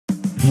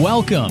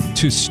Welcome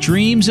to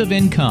Streams of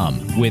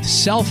Income with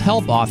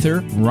self-help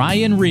author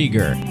Ryan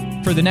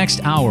Rieger. For the next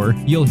hour,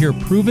 you'll hear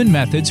proven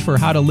methods for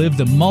how to live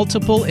the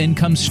multiple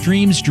income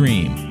streams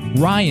dream.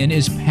 Ryan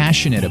is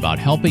passionate about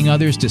helping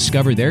others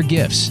discover their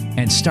gifts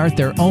and start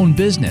their own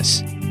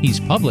business.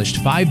 He's published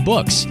 5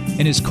 books,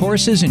 and his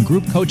courses and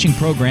group coaching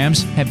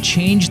programs have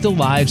changed the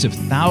lives of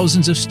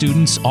thousands of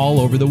students all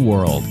over the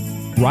world.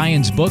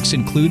 Ryan's books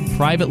include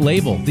Private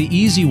Label, The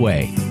Easy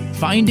Way,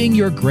 Finding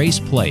Your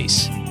Grace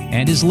Place,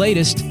 and his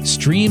latest,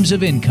 Streams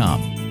of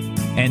Income.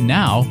 And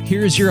now,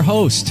 here's your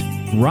host,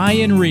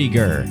 Ryan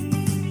Rieger.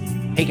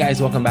 Hey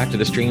guys, welcome back to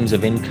the Streams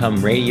of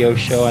Income radio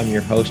show. I'm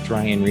your host,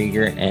 Ryan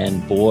Rieger,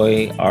 and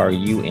boy, are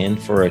you in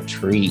for a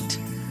treat.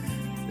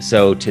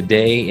 So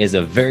today is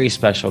a very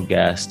special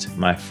guest,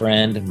 my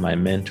friend, my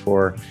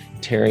mentor,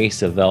 Terri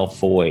Savelle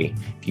Foy.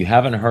 If you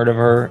haven't heard of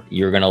her,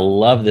 you're going to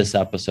love this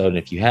episode. And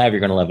if you have, you're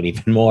going to love it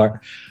even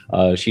more.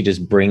 She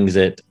just brings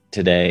it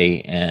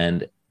today.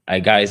 And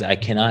guys, I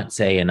cannot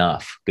say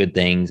enough good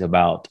things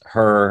about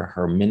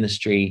her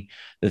ministry,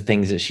 the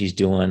things that she's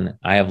doing.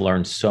 I have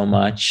learned so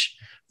much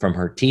from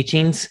her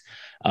teachings.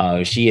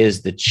 She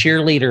is the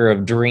cheerleader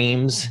of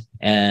dreams,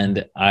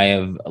 and I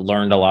have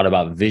learned a lot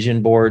about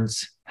vision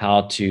boards,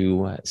 how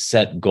to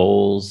set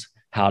goals,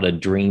 how to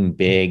dream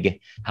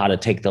big, how to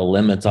take the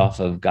limits off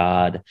of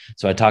God.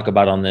 So I talk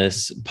about on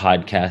this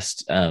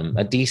podcast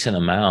a decent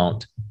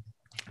amount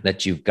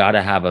that you've got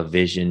to have a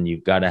vision. You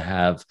got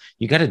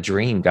to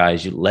dream,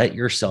 guys. You let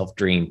yourself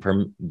dream.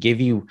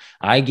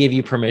 I give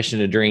you permission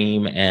to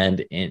dream,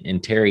 and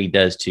Terri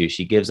does too.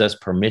 She gives us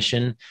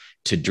permission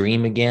to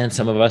dream again.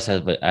 Some of us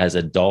as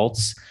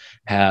adults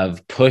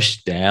have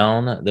pushed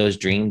down those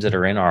dreams that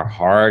are in our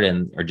heart,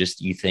 and or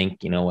just you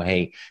think,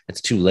 hey,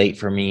 it's too late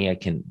for me. I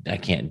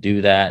can't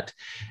do that.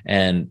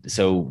 And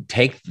so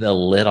take the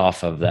lid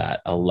off of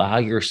that. Allow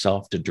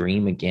yourself to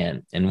dream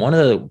again. And one of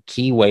the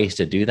key ways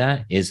to do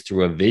that is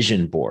through a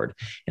vision board.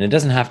 And it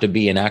doesn't have to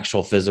be an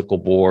actual physical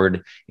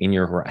board in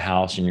your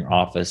house, in your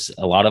office.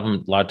 A lot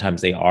of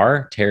times they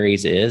are.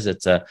 Terry's is.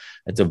 It's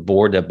a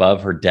board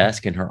above her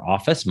desk in her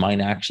office. Mine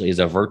actually is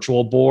a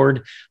virtual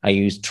board. I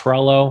use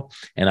Trello,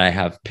 and I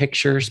have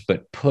pictures,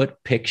 but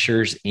put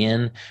pictures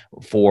in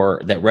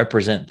that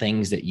represent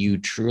things that you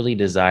truly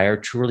desire,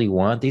 truly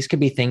want. These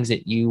could be things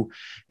that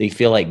they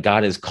feel like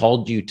God has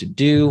called you to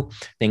do,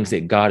 things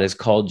that God has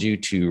called you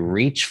to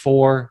reach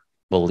for,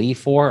 believe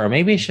for, or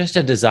maybe it's just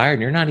a desire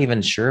and you're not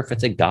even sure if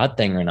it's a God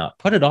thing or not.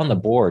 Put it on the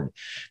board,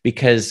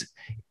 because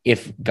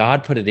if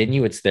God put it in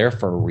you, it's there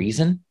for a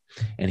reason.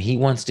 And he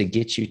wants to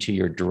get you to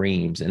your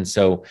dreams. And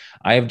so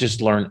I have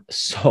just learned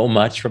so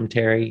much from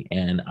Terri,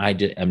 and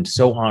I'm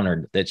so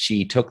honored that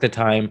she took the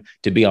time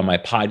to be on my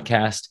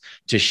podcast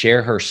to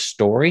share her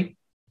story.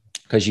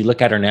 Because you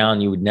look at her now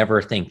and you would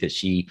never think that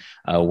she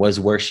was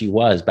where she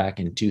was back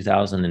in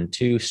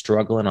 2002,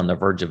 struggling on the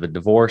verge of a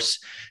divorce.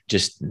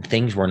 Just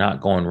things were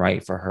not going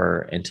right for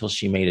her until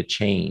she made a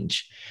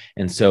change.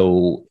 And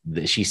so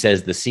she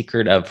says the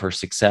secret of her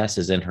success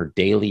is in her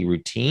daily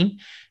routine.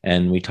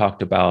 And we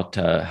talked about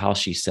how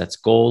she sets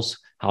goals,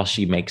 how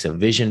she makes a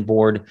vision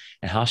board,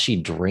 and how she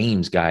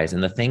dreams, guys.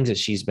 And the things that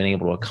she's been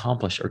able to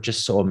accomplish are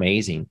just so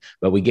amazing.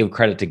 But we give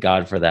credit to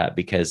God for that,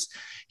 because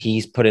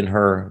he's put in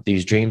her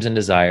these dreams and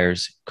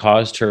desires,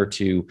 caused her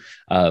to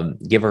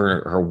give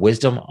her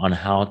wisdom on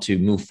how to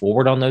move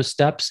forward on those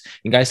steps.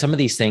 And guys, some of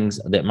these things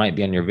that might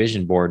be on your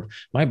vision board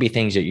might be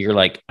things that you're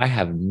like, I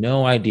have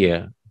no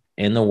idea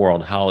in the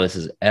world how this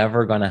is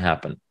ever going to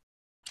happen.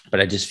 But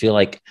I just feel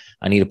like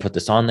I need to put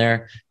this on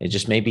there. It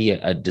just may be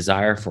a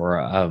desire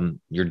for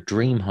your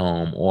dream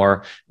home,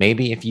 or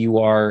maybe if you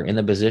are in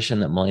the position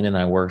that Melina and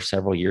I were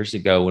several years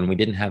ago when we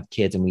didn't have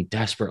kids and we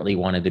desperately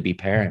wanted to be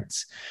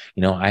parents.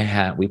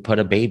 We put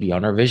a baby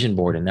on our vision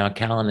board, and now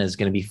Callan is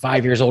going to be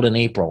 5 years old in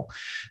April.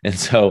 And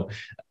so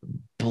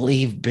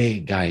believe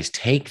big, guys.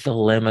 Take the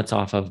limits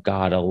off of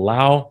God.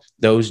 Allow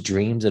those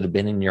dreams that have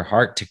been in your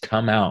heart to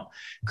come out.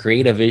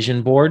 Create a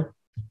vision board.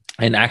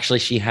 And actually,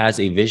 she has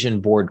a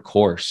vision board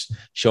course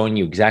showing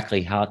you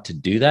exactly how to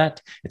do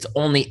that. It's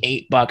only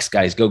 $8,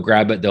 guys. Go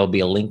grab it. There'll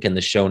be a link in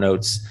the show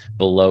notes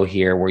below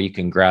here where you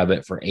can grab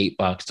it for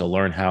 $8 to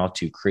learn how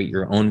to create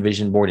your own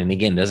vision board. And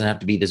again, it doesn't have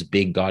to be this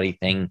big gaudy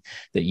thing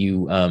that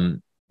you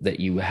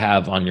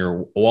have on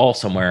your wall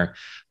somewhere,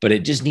 but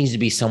it just needs to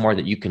be somewhere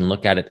that you can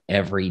look at it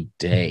every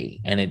day,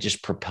 and it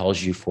just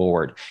propels you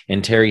forward.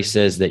 And Terri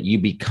says that you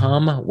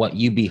become what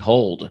you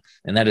behold.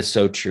 And that is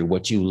so true.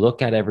 What you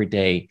look at every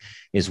day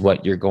is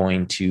what you're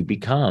going to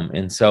become.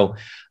 And so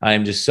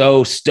I'm just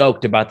so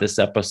stoked about this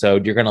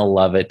episode. You're going to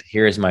love it.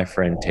 Here is my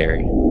friend,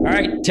 Terri. All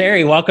right,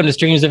 Terri, welcome to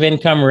Streams of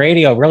Income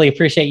Radio. Really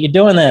appreciate you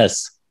doing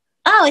this.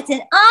 Oh, it's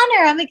an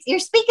honor. You're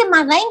speaking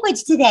my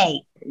language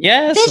today.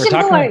 Yes. Vision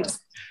boards.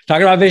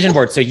 Talking about vision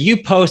board. So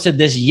you posted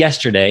this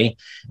yesterday,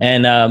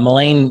 and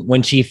Melaine,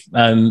 when she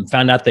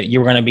found out that you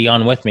were going to be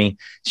on with me,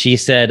 she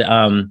said,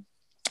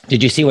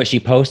 did you see what she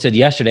posted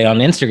yesterday on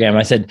Instagram?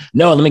 I said,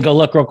 no, let me go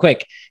look real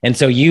quick. And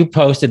so you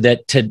posted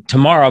that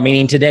tomorrow,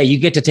 meaning today, you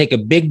get to take a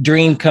big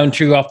dream come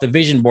true off the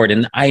vision board.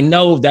 And I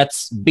know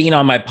that's being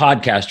on my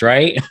podcast,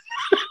 right?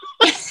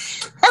 I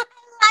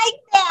like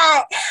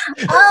that.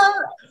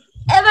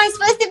 Am I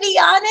supposed to be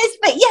honest?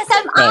 But yes,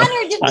 I'm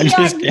honored to be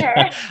on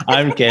here.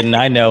 I'm kidding.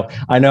 I know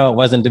it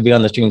wasn't to be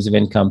on the Streams of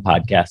Income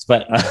podcast,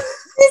 but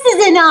this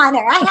is an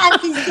honor, I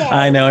have to say.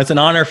 I know it's an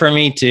honor for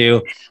me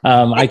too.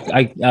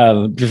 I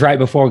just right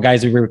before,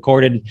 guys, we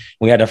recorded,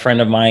 we had a friend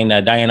of mine,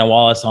 Diana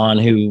Wallace, on,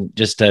 who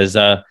just has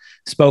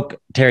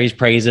spoke Terri's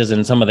praises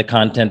and some of the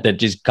content that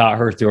just got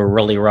her through a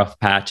really rough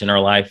patch in her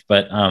life.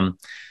 But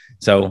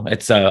so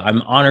it's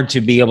I'm honored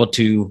to be able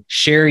to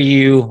share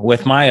you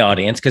with my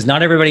audience, because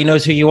not everybody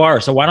knows who you are.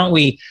 So why don't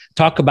we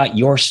talk about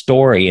your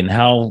story and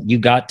how you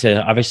got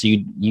to,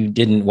 obviously you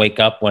didn't wake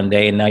up one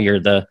day and now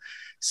you're the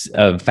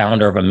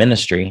founder of a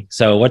ministry.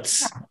 So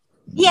what's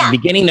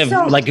beginning of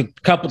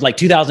like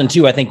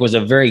 2002, I think, was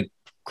a very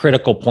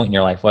critical point in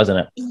your life, wasn't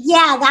it?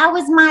 Yeah, that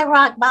was my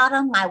rock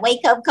bottom. My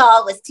wake up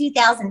call was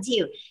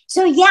 2002.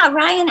 So yeah,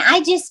 Ryan,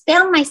 I just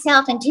found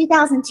myself in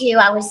 2002.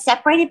 I was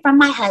separated from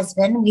my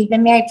husband. We've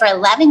been married for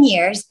 11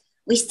 years.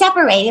 We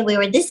separated. We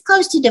were this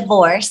close to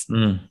divorce.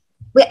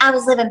 I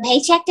was living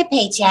paycheck to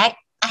paycheck.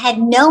 I had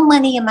no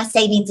money in my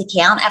savings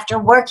account after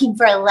working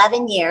for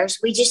 11 years.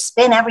 We just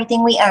spent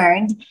everything we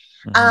earned.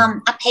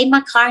 I paid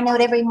my car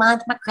note every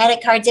month, my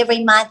credit cards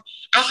every month.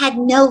 I had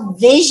no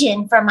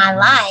vision for my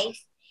life.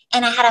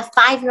 And I had a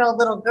 5-year-old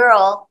little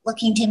girl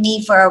looking to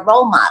me for a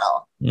role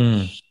model.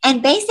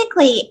 And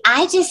basically,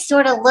 I just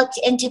sort of looked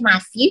into my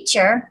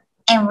future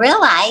and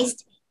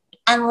realized,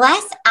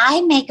 unless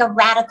I make a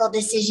radical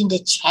decision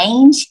to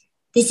change,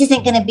 this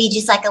isn't going to be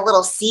just like a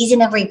little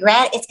season of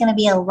regret. It's going to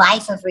be a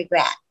life of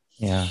regret.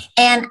 Yeah.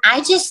 And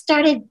I just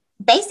started,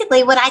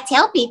 basically what I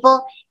tell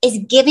people is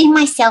giving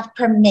myself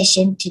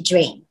permission to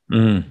dream.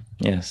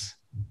 Yes.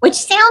 Which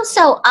sounds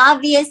so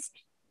obvious,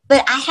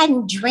 but I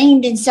hadn't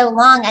dreamed in so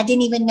long. I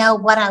didn't even know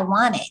what I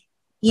wanted,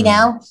 you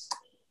know?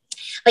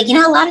 But, you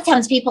know, a lot of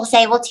times people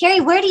say, well,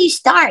 Terri, where do you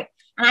start?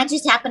 And I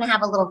just happen to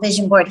have a little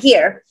vision board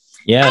here.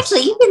 Yes.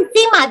 Actually, you can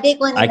see my big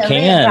one in the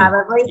room,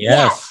 probably.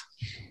 Yes.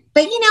 Yeah.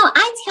 But, you know,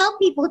 I tell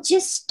people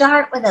just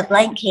start with a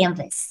blank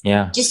canvas.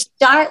 Yeah. Just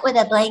start with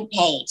a blank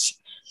page.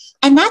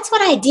 And that's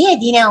what I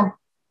did. You know,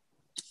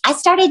 I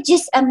started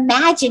just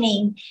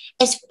imagining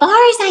as far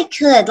as I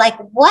could, like,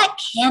 what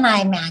can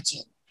I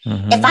imagine?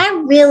 If I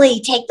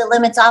really take the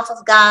limits off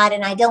of God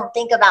and I don't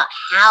think about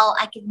how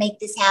I can make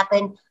this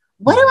happen,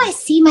 what do I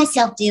see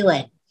myself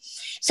doing?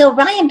 So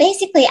Ryan,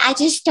 basically, I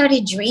just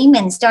started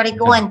dreaming, started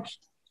going,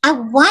 I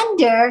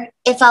wonder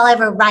if I'll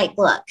ever write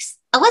books.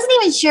 I wasn't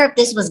even sure if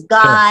this was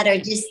God or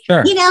just,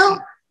 you know,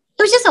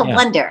 it was just a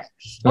wonder.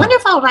 I wonder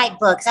if I'll write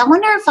books. I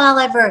wonder if I'll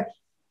ever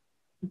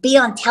be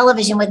on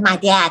television with my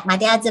dad. My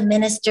dad's a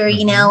minister,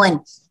 you know, and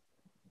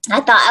I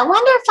thought, I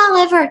wonder if I'll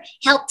ever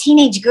help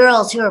teenage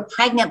girls who are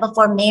pregnant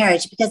before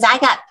marriage, because I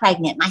got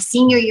pregnant my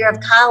senior year of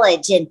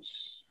college and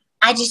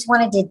I just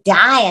wanted to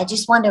die. I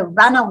just wanted to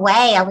run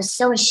away. I was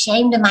so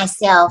ashamed of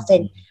myself.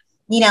 And,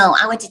 you know,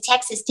 I went to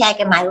Texas Tech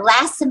and my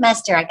last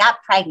semester I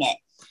got pregnant.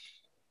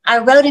 I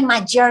wrote in my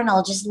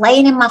journal, just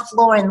laying in my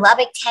floor in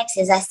Lubbock,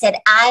 Texas, I said,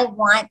 I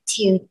want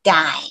to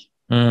die.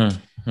 Oh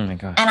my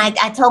God. And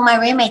I told my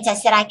roommates, I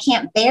said, I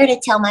can't bear to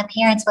tell my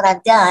parents what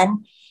I've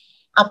done.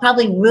 I'll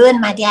probably ruin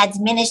my dad's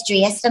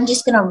ministry. I said, I'm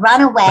just going to run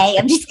away.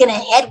 I'm just going to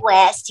head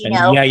west, you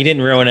know. Yeah, you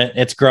didn't ruin it.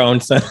 It's grown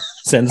since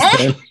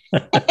then.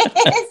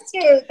 It's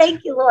true.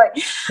 Thank you, Lord.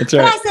 That's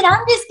right. But I said,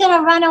 I'm just going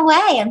to run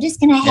away. I'm just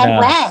going to head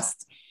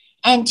west.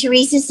 And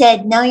Teresa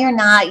said, no, you're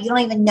not. You don't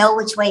even know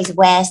which way is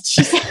west.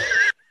 She said,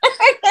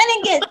 we're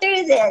going to get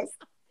through this,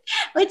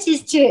 which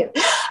is true.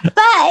 But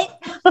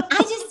I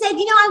just said,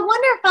 you know, I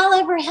wonder if I'll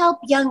ever help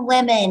young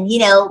women, you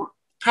know,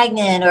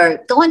 pregnant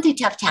or going through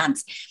tough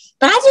times.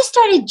 But I just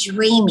started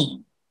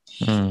dreaming.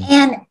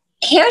 And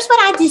here's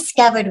what I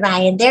discovered,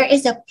 Ryan. There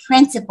is a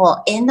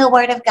principle in the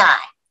Word of God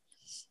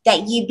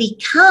that you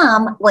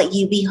become what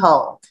you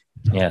behold.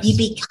 Yes. You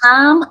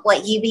become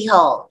what you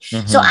behold.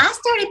 So I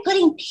started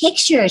putting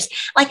pictures.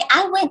 Like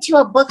I went to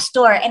a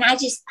bookstore and I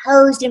just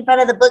posed in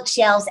front of the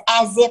bookshelves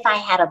as if I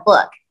had a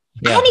book.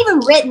 I hadn't even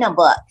written a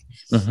book.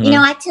 You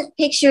know, I took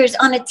pictures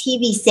on a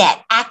TV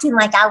set, acting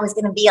like I was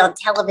going to be on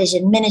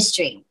television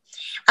ministry.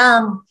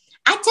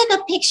 I took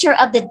a picture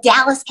of the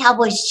Dallas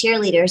Cowboys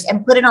cheerleaders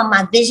and put it on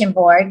my vision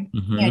board.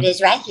 Here it is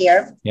right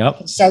here. I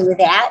can show you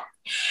that.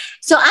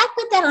 So I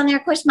put that on there.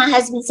 Of course, my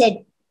husband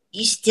said,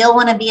 you still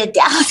want to be a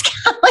Dallas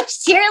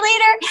Cowboys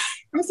cheerleader?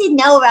 I said,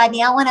 no,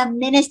 Rodney, I want to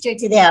minister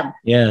to them.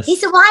 Yes. He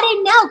said, well, I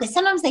didn't know, because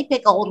sometimes they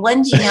pick old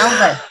ones, you know,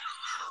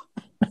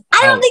 but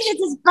I don't think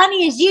it's as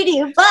funny as you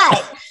do.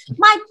 But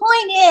my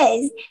point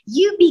is,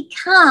 you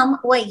become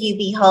what you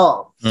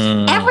behold.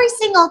 Every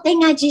single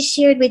thing I just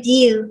shared with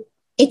you,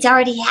 it's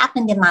already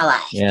happened in my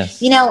life.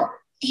 Yes. You know,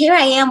 here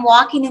I am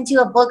walking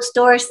into a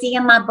bookstore,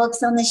 seeing my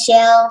books on the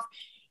shelf.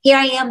 Here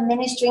I am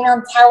ministering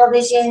on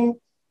television.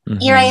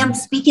 Here I am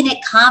speaking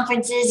at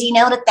conferences,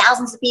 to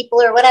thousands of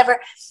people or whatever.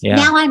 Yeah.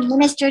 Now I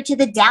minister to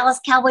the Dallas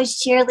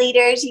Cowboys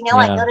cheerleaders.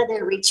 I go to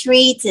their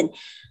retreats.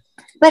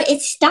 But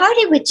it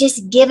started with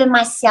just giving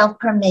myself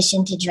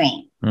permission to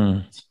dream.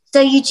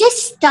 So you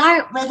just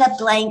start with a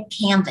blank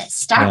canvas,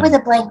 start with a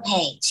blank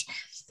page.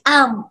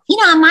 I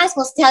might as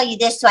well tell you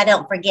this so I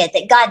don't forget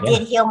that God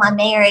did heal my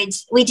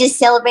marriage. We just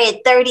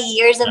celebrated 30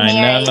 years of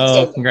marriage.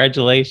 I know.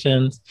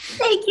 Congratulations.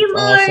 Thank you,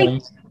 Lord.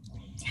 Awesome.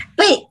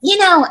 But,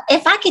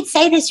 if I could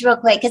say this real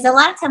quick, because a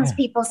lot of times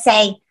people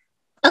say,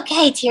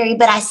 okay, Terri,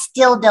 but I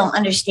still don't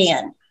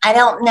understand. I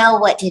don't know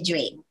what to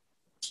dream.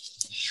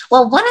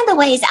 Well, one of the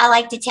ways I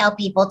like to tell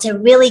people to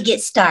really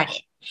get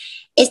started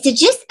is to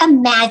just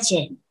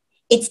imagine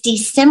it's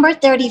December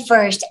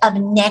 31st of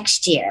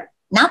next year,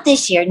 not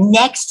this year,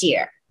 next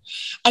year.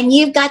 And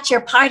you've got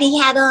your party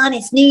hat on.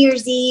 It's New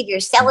Year's Eve. You're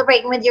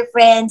celebrating with your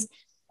friends.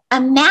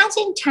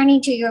 Imagine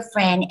turning to your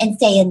friend and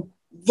saying,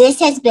 this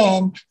has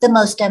been the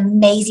most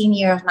amazing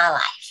year of my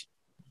life.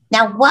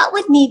 Now, what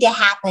would need to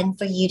happen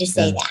for you to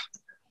say that?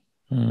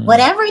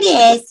 Whatever it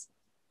is,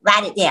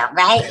 write it down,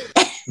 right?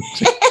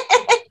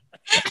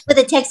 With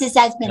a Texas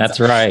size pencil. That's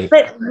right.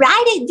 But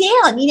write it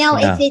down.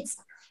 If it's,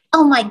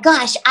 oh my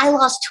gosh, I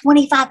lost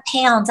 25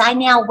 pounds. I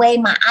now weigh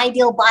my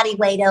ideal body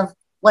weight of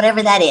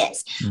whatever that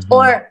is.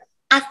 Or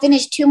I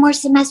finished 2 more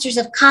semesters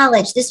of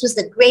college. This was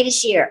the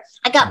greatest year.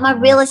 I got my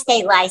real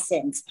estate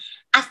license.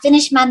 I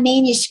finished my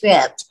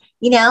manuscript.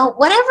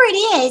 Whatever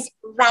it is,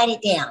 write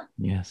it down.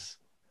 Yes.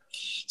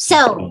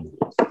 So,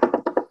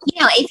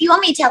 if you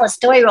want me to tell a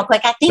story real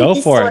quick, I think go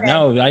for it.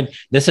 No,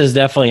 this is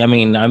definitely,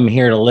 I'm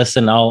here to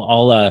listen.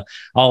 I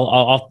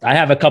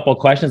have a couple of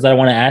questions that I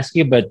want to ask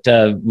you, but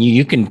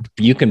you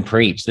can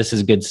preach. This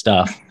is good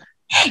stuff.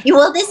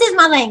 Well, this is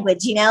my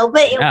language,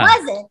 but it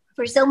wasn't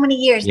for so many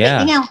years.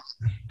 Yeah. But,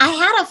 I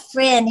had a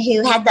friend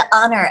who had the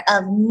honor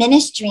of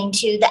ministering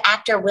to the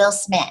actor Will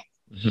Smith.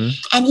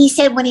 And he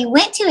said when he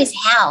went to his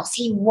house,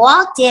 he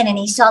walked in and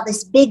he saw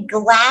this big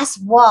glass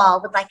wall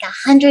with like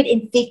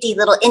 150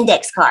 little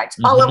index cards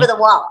all over the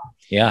wall.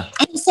 Yeah.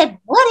 And he said,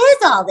 what is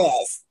all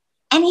this?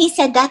 And he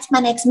said, that's my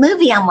next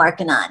movie I'm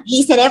working on.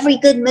 He said, every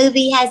good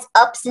movie has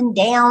ups and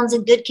downs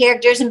and good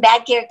characters and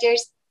bad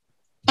characters.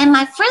 And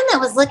my friend that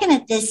was looking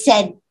at this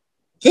said,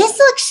 this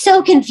looks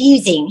so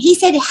confusing. He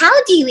said,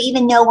 how do you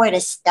even know where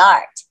to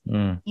start?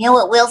 You know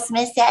what Will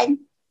Smith said?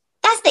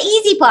 That's the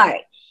easy part.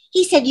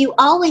 He said, you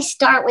always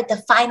start with the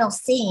final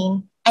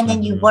scene and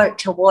then you work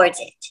towards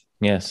it.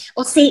 Yes.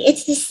 Well, see,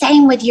 it's the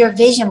same with your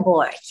vision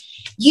board.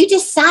 You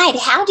decide,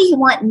 how do you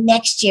want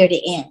next year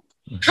to end?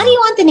 How do you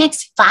want the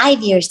next 5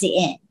 years to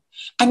end?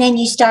 And then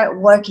you start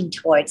working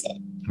towards it.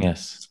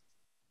 Yes.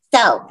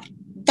 So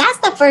that's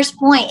the first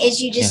point is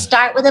you just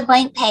start with a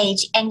blank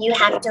page and you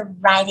have to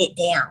write it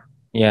down.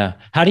 Yeah.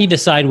 How do you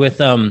decide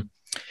with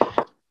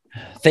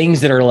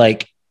things that are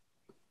like,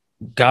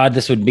 God,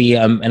 this would be,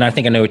 and I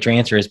think I know what your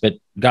answer is, but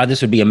God,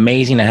 this would be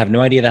amazing. I have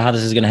no idea how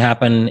this is going to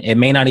happen. It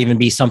may not even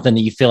be something that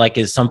you feel like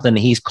is something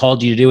that he's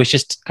called you to do. It's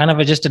just kind of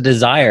just a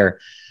desire.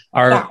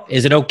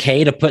 Is it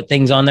okay to put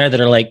things on there that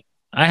are like,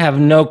 I have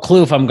no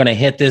clue if I'm going to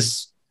hit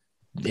this,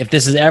 if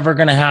this is ever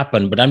going to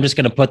happen, but I'm just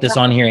going to put this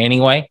on here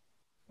anyway?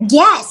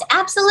 Yes,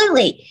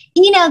 absolutely.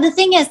 The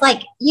thing is,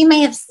 like, you may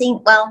have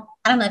seen, well,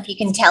 I don't know if you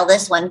can tell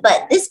this one,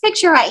 but this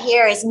picture right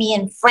here is me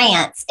in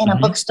France in a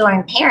bookstore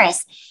in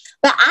Paris.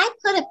 But I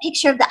put a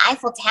picture of the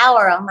Eiffel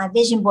Tower on my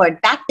vision board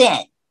back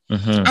then.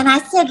 And I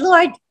said,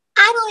 Lord,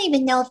 I don't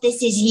even know if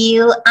this is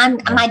you.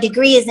 My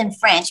degree is in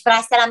French, but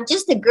I said, I'm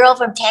just a girl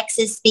from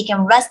Texas speaking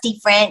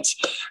rusty French.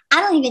 I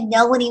don't even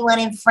know anyone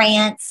in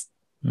France,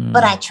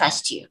 but I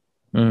trust you.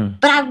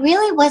 But I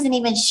really wasn't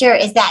even sure,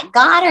 is that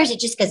God or is it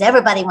just because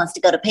everybody wants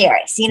to go to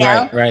Paris,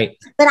 Right.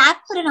 But I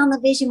put it on the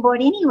vision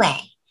board anyway.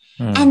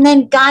 And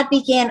then God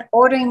began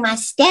ordering my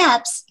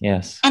steps.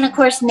 Yes. And of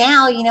course,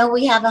 now,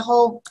 we have a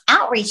whole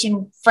outreach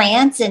in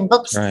France and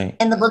books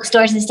in the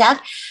bookstores and stuff.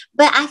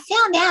 But I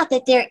found out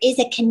that there is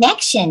a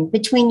connection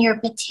between your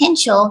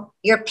potential,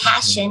 your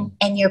passion,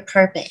 and your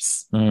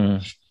purpose.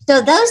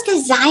 So those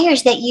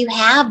desires that you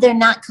have, they're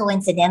not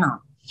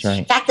coincidental. Right.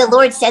 In fact, the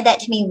Lord said that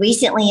to me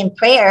recently in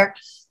prayer.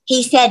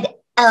 He said,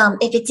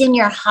 if it's in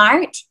your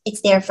heart,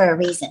 it's there for a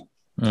reason.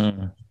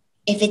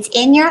 If it's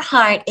in your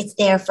heart, it's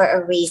there for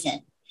a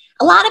reason.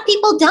 A lot of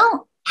people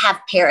don't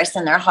have Paris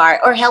in their heart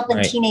or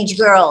helping teenage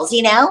girls,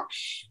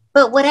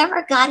 but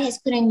whatever God has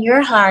put in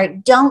your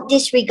heart, don't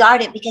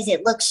disregard it because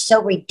it looks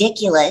so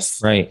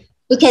ridiculous. Right.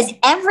 Because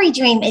every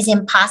dream is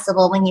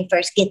impossible when you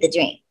first get the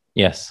dream.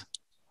 Yes.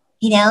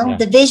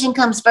 The vision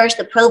comes first,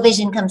 the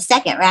provision comes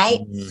second, right?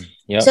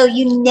 Yep. So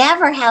you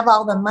never have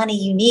all the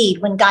money you need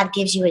when God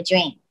gives you a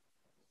dream.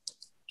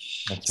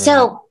 That's right.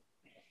 So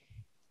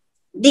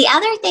the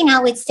other thing I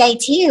would say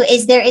too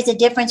is there is a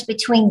difference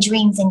between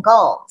dreams and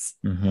goals.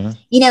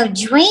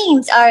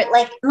 Dreams are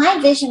like my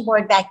vision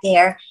board back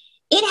there.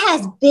 It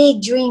has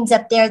big dreams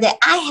up there that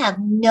I have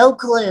no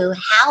clue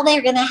how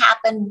they're going to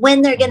happen,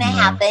 when they're going to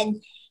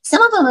happen.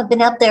 Some of them have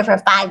been up there for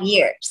 5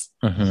 years.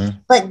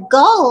 But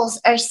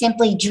goals are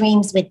simply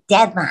dreams with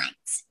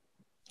deadlines.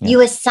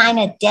 You assign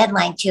a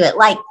deadline to it,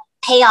 like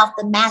pay off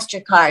the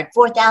MasterCard,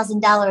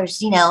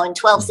 $4,000, and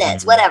 12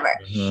 cents, whatever.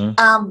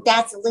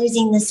 That's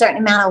losing the certain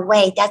amount of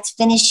weight. That's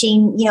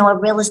finishing, a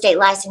real estate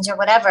license or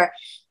whatever.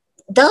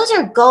 Those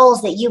are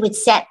goals that you would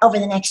set over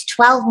the next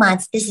 12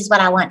 months. This is what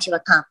I want to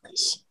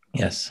accomplish.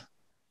 Yes.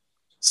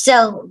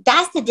 So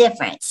that's the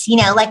difference.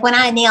 Like when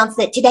I announced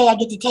that today I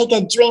get to take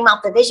a dream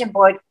off the vision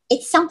board,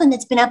 it's something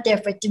that's been up there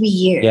for 3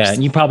 years. Yeah.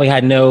 And you probably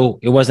had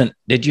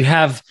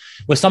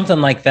with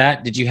something like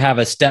that, did you have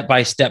a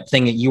step-by-step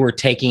thing that you were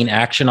taking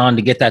action on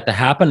to get that to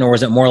happen? Or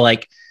was it more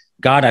like,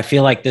 God, I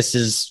feel like this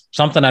is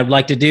something I'd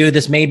like to do.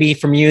 This may be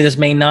from you, this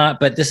may not,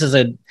 but this is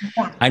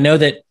I know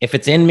that if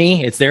it's in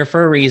me, it's there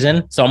for a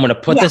reason. So I'm going to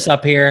put this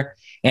up here.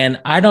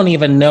 And I don't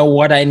even know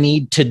what I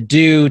need to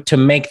do to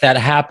make that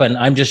happen.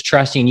 I'm just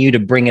trusting you to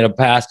bring it to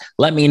pass.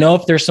 Let me know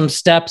if there's some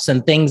steps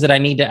and things that I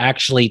need to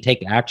actually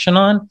take action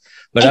on.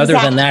 But other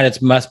than that,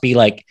 it must be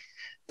like,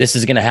 this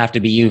is going to have to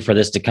be you for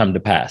this to come to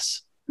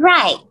pass.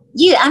 Right.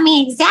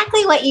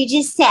 Exactly what you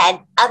just said,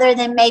 other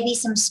than maybe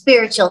some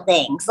spiritual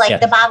things.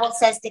 Like the Bible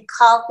says to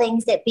call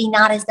things that be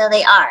not as though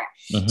they are.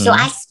 So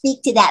I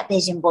speak to that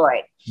vision board.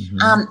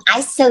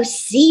 I sow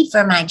seed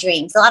for my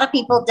dreams. A lot of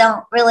people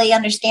don't really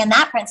understand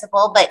that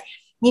principle, but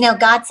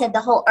God said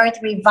the whole earth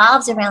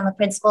revolves around the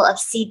principle of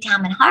seed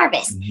time and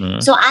harvest.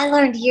 So I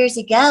learned years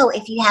ago,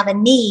 if you have a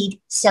need,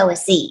 sow a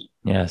seed.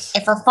 Yes.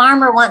 If a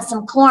farmer wants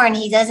some corn,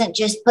 he doesn't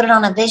just put it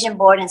on a vision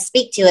board and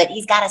speak to it.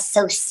 He's got to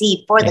sow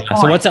seed for the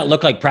corn. So what's that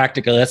look like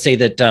practically? Let's say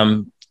that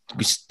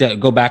we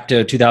go back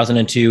to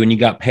 2002 and you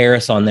got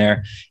Paris on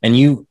there,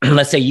 and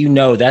let's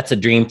say that's a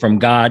dream from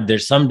God.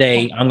 There's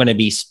someday I'm going to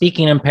be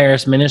speaking in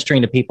Paris,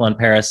 ministering to people in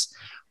Paris.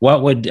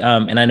 What would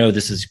and I know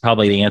this is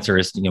probably the answer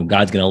is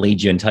God's going to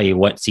lead you and tell you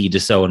what seed to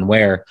sow and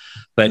where,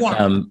 but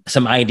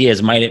some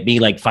ideas. Might it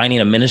be like finding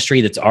a ministry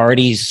that's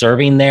already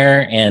serving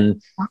there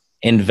and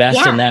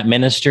invest in that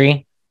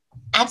ministry?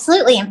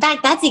 Absolutely. In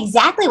fact, that's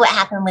exactly what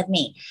happened with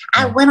me.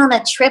 I went on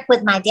a trip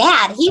with my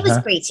dad. He was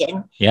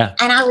preaching. Yeah.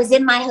 And I was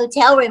in my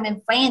hotel room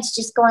in France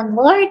just going,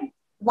 Lord,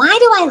 why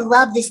do I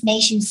love this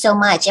nation so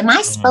much? Am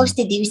I supposed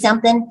to do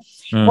something?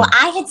 Well,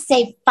 I had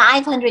saved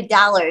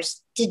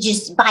 $500 to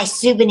just buy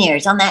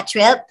souvenirs on that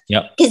trip.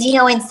 Yep. Because,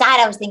 inside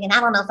I was thinking, I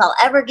don't know if I'll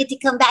ever get to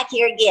come back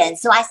here again.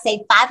 So I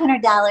saved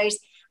 $500.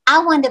 I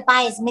wanted to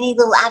buy as many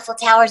little Eiffel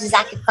Towers as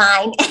I could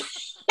find.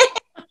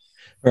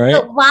 Right.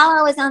 But while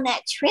I was on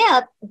that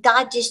trip,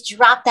 God just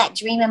dropped that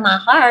dream in my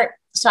heart.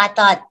 So I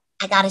thought,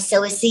 I got to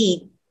sow a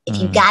seed. If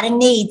you got a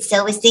need,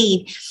 sow a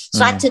seed.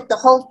 So I took the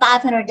whole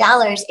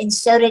 $500 and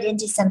sowed it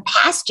into some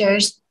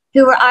pastors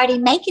who were already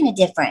making a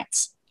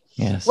difference.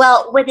 Yes.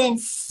 Well, within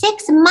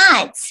 6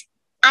 months,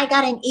 I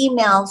got an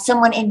email,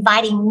 someone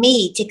inviting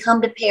me to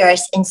come to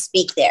Paris and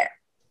speak there.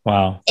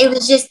 Wow. It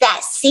was just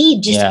that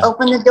seed just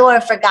opened the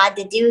door for God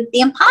to do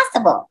the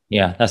impossible.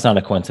 Yeah, that's not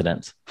a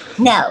coincidence.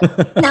 No,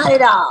 not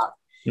at all.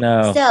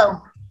 No.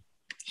 So,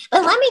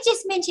 but let me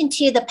just mention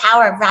too, the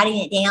power of writing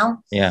it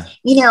down. Yeah.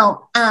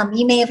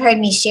 You may have heard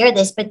me share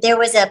this, but there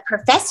was a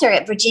professor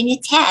at Virginia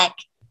Tech,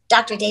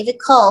 Dr. David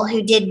Cole,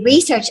 who did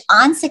research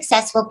on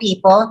successful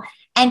people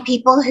and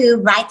people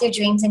who write their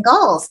dreams and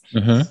goals.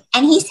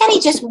 And he said he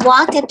just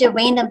walked up to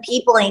random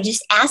people and he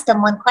just asked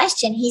them one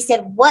question. He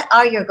said, what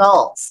are your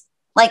goals?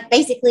 Like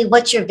basically,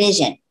 what's your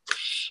vision?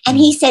 And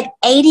he said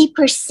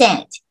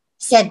 80%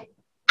 said,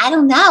 I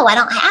don't know. I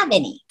don't have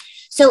any.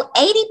 So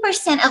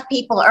 80% of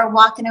people are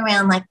walking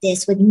around like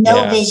this with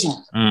no vision.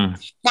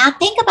 Now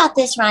think about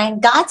this,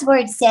 Ryan. God's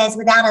word says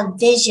without a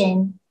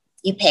vision,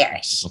 you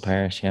perish. You'll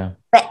perish, yeah.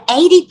 But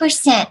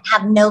 80%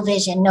 have no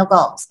vision, no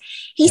goals.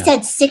 He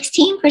said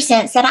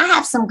 16% said, I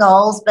have some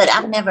goals, but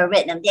I've never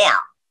written them down.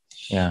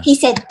 Yeah. He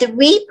said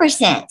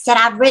 3% said,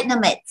 I've written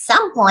them at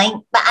some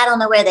point, but I don't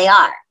know where they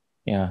are.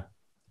 Yeah.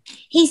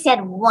 He said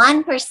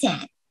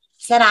 1%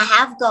 said, I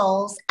have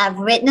goals, I've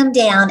written them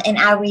down, and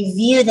I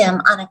review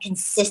them on a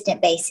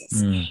consistent basis.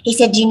 He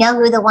said, do you know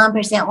who the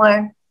 1%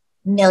 were?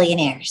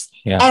 Millionaires.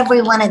 Yeah.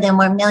 Every one of them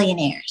were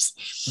millionaires.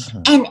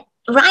 And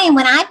Ryan,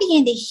 when I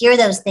began to hear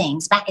those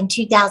things back in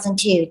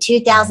 2002,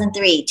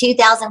 2003,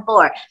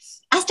 2004,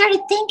 I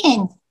started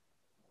thinking,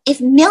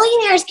 if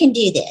millionaires can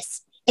do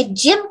this, if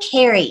Jim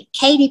Carrey,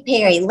 Katy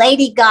Perry,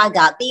 Lady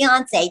Gaga,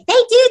 Beyonce,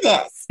 they do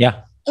this.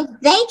 Yeah. If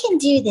they can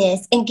do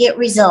this and get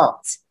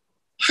results,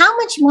 how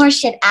much more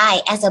should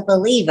I, as a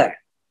believer,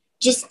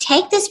 just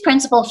take this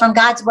principle from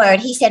God's word?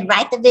 He said,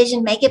 write the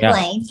vision, make it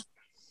plain.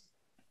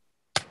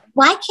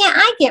 Why can't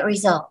I get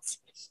results?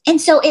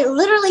 And so it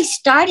literally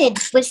started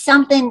with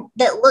something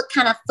that looked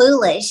kind of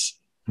foolish.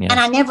 Yeah. And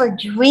I never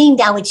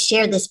dreamed I would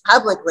share this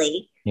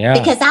publicly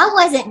because I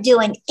wasn't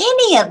doing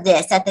any of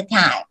this at the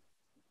time.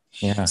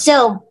 Yeah.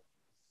 So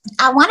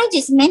I want to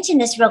just mention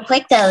this real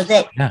quick, though,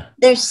 that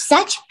there's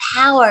such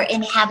power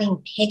in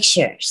having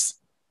pictures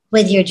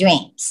with your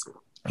dreams.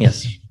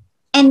 Yes.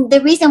 And the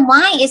reason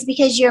why is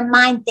because your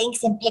mind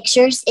thinks in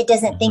pictures. It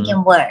doesn't think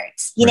in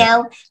words, you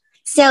know?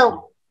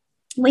 So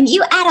when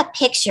you add a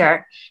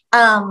picture,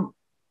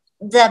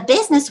 the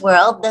business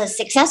world, the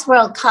success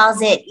world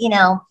calls it,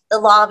 the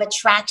law of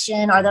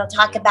attraction, or they'll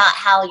talk about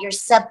how your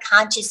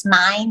subconscious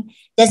mind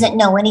doesn't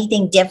know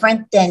anything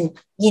different than,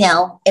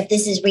 if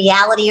this is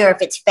reality or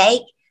if it's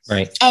fake.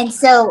 Right. And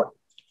so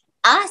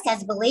us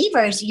as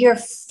believers, your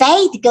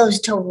faith goes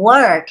to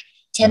work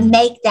to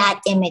make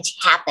that image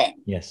happen.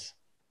 Yes.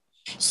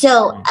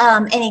 So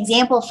an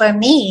example for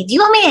me, do you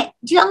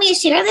want me to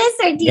share this,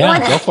 or do you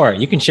want to go for it?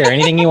 You can share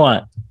anything you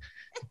want.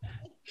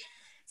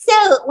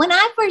 So when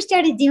I first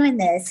started doing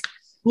this,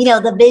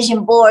 the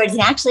vision boards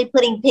and actually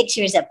putting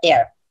pictures up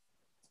there,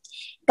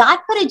 God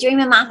put a dream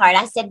in my heart.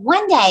 I said,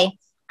 one day,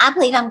 I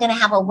believe I'm going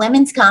to have a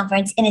women's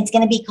conference and it's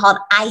going to be called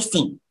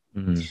Icing.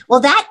 Mm-hmm. Well,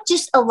 that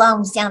just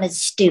alone sounded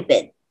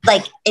stupid.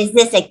 Like, is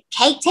this a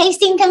cake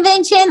tasting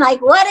convention?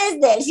 Like, what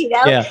is this,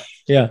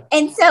 Yeah.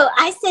 And so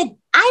I said,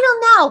 I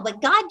don't know,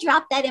 but God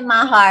dropped that in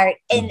my heart.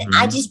 And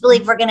I just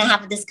believe we're going to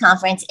have this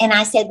conference. And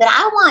I said, but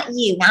I want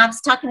you. Now I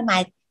was talking to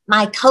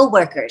my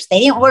coworkers.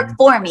 They didn't work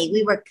for me.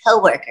 We were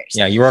coworkers.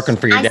 Yeah. You're working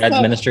for your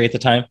dad's ministry at the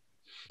time.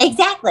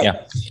 Exactly.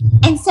 Yeah.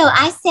 And so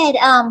I said,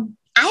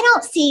 I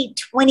don't see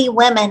 20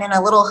 women in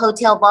a little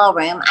hotel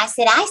ballroom. I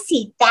said, I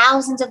see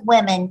thousands of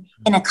women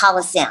in a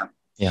coliseum.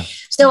 Yeah.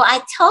 So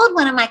I told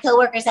one of my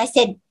coworkers, I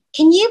said,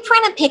 can you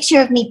print a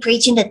picture of me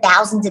preaching to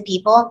thousands of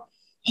people?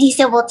 And he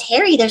said, well,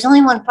 Terri, there's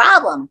only one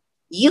problem.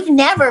 You've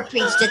never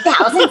preached to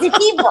thousands of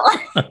people.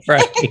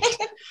 Right.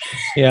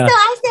 Yeah. So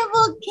I said,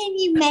 well, can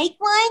you make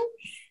one?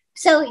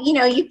 So,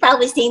 you've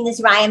probably seen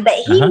this, Ryan, but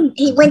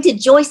he went to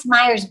Joyce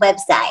Meyer's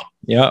website.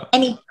 Yeah.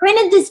 And he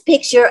printed this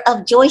picture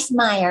of Joyce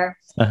Meyer,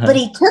 but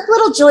he took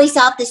little Joyce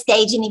off the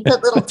stage and he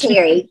put little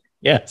Terri.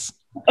 Yes.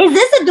 Is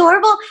this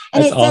adorable?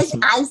 And That's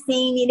awesome. Says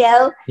Icing,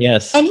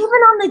 Yes. And even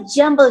on the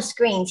jumbo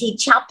screens, he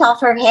chopped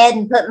off her head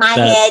and put my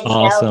head.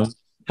 Awesome.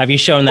 Have you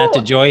shown that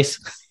to Joyce?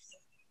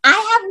 I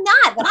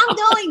have not, but I'm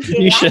going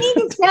to. I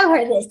need to show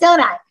her this, don't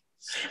I?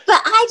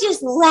 But I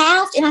just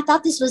laughed and I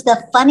thought this was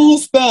the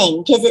funniest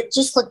thing because it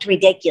just looked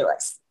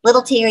ridiculous.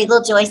 Little Terri,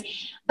 little Joyce.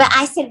 But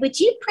I said, would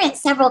you print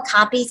several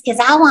copies? Because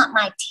I want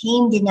my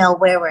team to know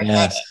where we're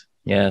headed.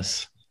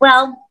 Yes.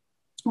 Well,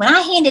 when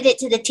I handed it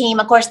to the team,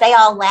 of course, they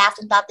all laughed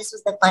and thought this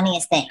was the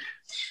funniest thing.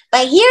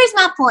 But here's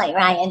my point,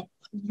 Ryan.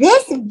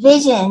 This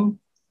vision,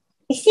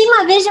 you see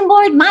my vision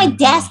board? My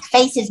desk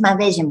faces my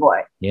vision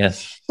board.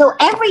 Yes. So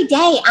every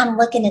day I'm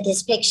looking at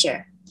this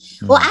picture.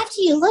 Well,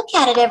 after you look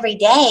at it every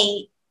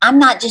day, I'm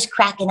not just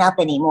cracking up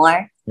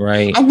anymore.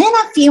 Right. And then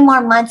a few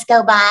more months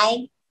go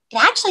by. It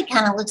actually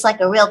kind of looks like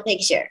a real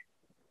picture.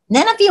 And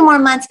then a few more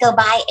months go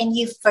by and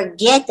you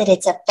forget that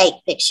it's a fake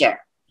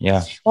picture.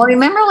 Yeah. Well,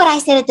 remember what I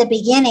said at the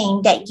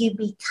beginning, that you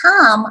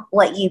become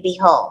what you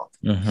behold.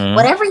 Mm-hmm.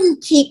 Whatever you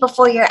keep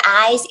before your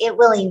eyes, it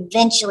will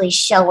eventually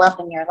show up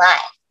in your life.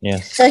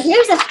 Yes. So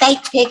here's a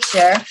fake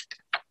picture.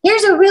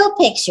 Here's a real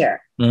picture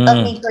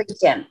of me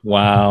preaching.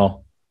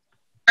 Wow.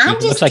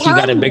 It looks like you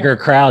got a bigger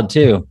crowd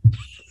too.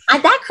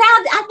 That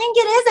crowd, I think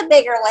it is a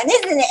bigger one,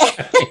 isn't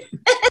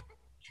it?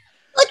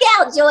 Look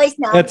out, Joyce.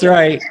 No, that's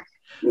right.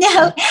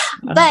 No,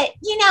 but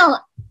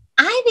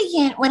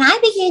when I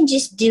began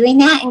just doing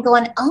that and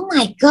going, oh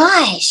my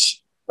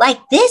gosh, like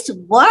this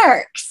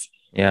works.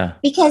 Yeah.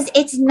 Because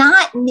it's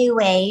not new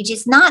age.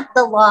 It's not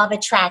the law of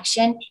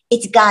attraction.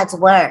 It's God's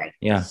word.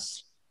 Yeah.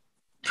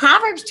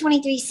 Proverbs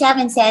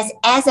 23:7 says,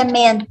 as a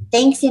man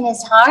thinks in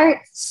his heart,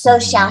 so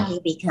shall he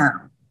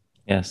become.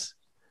 Yes.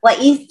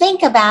 What you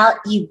think about,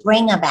 you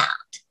bring about.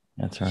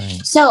 That's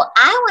right. So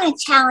I want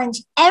to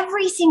challenge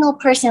every single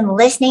person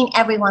listening,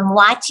 everyone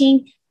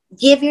watching,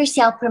 give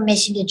yourself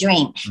permission to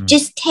dream.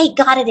 Just take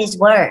God at his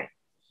word.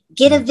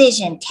 Get a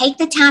vision. Take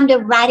the time to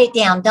write it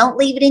down. Don't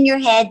leave it in your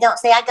head. Don't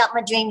say, I got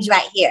my dreams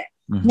right here.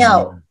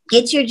 No,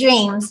 get your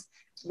dreams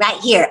right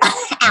here.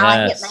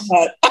 I hit my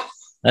head.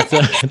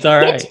 That's all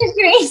right. Get your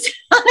dreams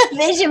on a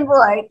vision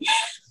board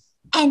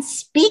and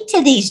speak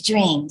to these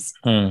dreams.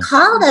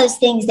 Call those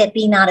things that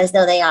be not as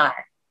though they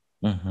are.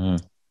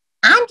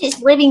 I'm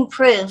just living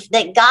proof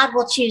that God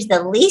will choose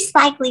the least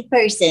likely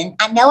person.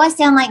 I know I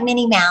sound like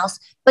Minnie Mouse,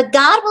 but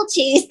God will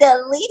choose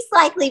the least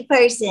likely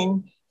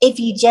person if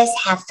you just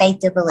have faith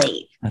to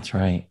believe. That's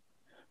right.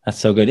 That's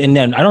so good. And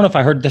then I don't know if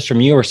I heard this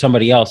from you or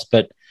somebody else,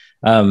 but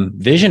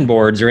vision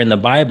boards are in the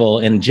Bible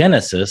in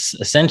Genesis,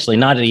 essentially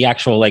not the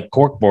actual like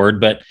cork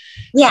board, but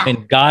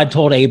when God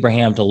told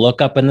Abraham to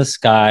look up in the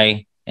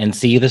sky and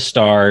see the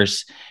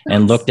stars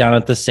and look down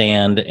at the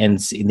sand and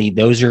see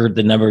those are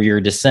the number of your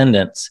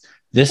descendants.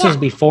 This was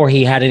before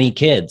he had any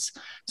kids.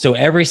 So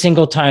every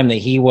single time that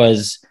he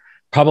was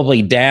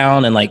probably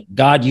down and like,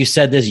 God, you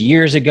said this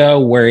years ago,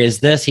 where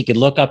is this? He could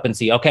look up and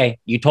see, okay,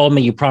 you told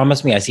me, you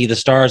promised me, I see the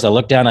stars. I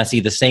look down, I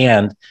see the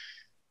sand.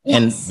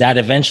 And that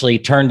eventually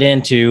turned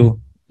into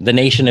the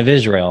nation of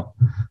Israel.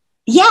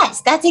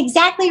 Yes, that's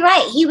exactly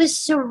right. He was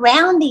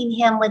surrounding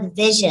him with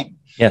vision.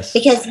 Yes.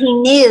 Because he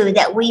knew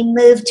that we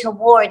move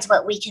towards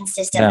what we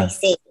consistently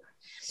see.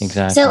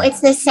 Exactly. So it's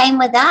the same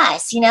with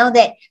us,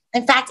 that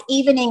in fact,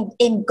 even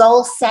in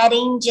goal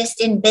setting, just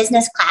in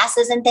business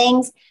classes and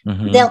things,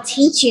 they'll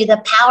teach you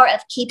the power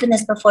of keeping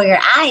this before your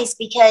eyes,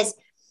 because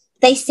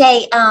they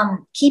say,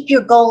 keep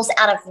your goals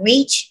out of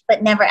reach,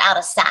 but never out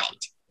of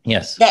sight.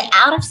 Yes. That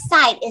out of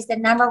sight is the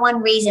number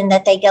one reason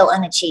that they go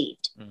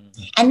unachieved.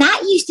 And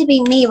that used to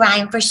be me,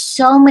 Ryan, for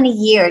so many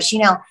years. You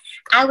know,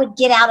 I would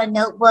get out a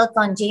notebook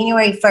on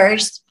January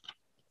 1st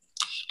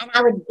and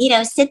I would, you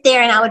know, sit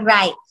there and I would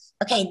write,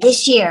 okay,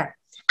 this year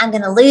I'm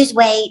going to lose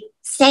weight,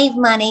 save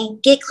money,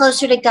 get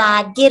closer to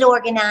God, get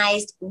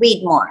organized,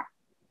 read more.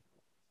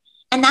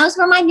 And those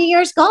were my New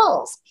Year's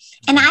goals.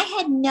 And I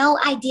had no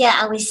idea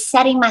I was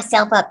setting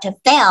myself up to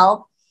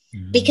fail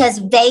because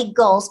vague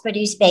goals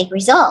produce vague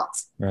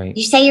results. Right.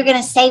 You say you're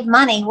going to save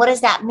money. What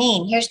does that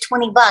mean? Here's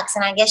 $20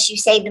 and I guess you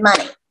saved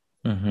money.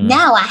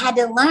 No, I had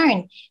to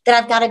learn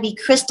that I've got to be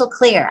crystal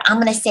clear.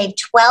 I'm going to save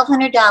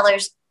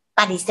 $1,200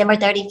 by December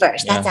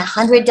 31st. Yeah. That's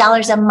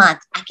 $100 a month.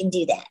 I can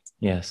do that.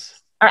 Yes.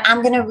 Or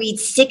I'm going to read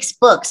 6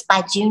 books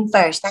by June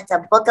 1st. That's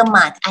a book a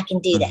month. I can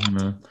do that.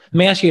 Let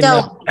me ask you,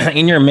 So,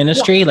 in your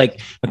ministry,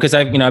 like, because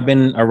I've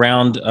been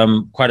around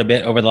quite a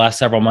bit over the last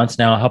several months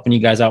now, helping you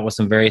guys out with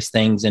some various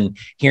things and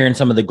hearing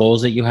some of the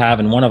goals that you have.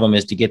 And one of them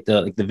is to get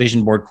the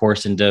vision board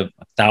course into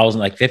 1,000,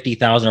 like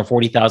 50,000 or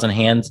 40,000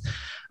 hands.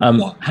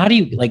 How do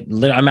you, like,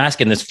 I'm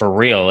asking this for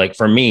real, like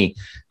for me,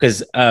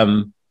 because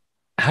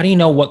how do you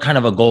know what kind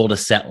of a goal to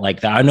set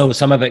like that? I know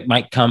some of it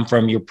might come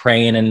from you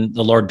praying and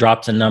the Lord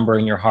drops a number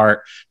in your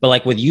heart, but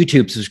like with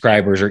YouTube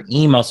subscribers or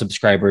email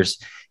subscribers,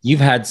 you've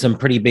had some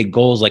pretty big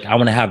goals. Like, I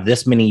want to have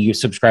this many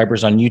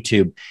subscribers on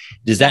YouTube.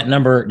 Does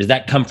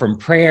that come from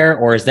prayer,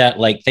 or is that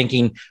like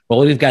thinking, well,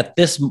 we've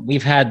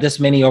had this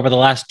many over the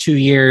last 2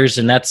 years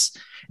and that's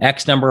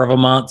X number of a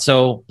month.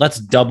 So let's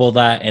double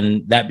that.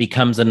 And that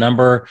becomes a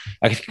number.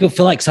 I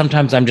feel like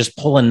sometimes I'm just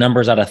pulling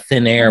numbers out of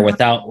thin air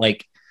without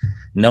like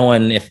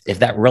knowing if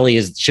that really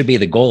should be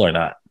the goal or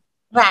not.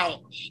 Right.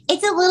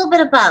 It's a little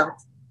bit of both.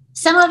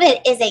 Some of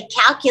it is a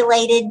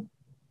calculated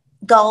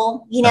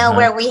goal, you know,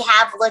 where we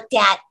have looked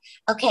at,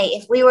 okay,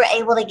 if we were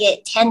able to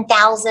get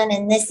 10,000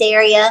 in this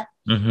area,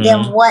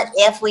 then what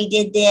if we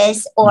did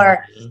this?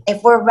 Or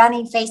if we're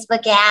running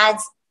Facebook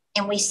ads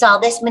and we saw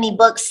this many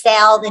books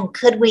sell, then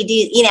could we do,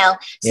 you know?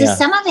 So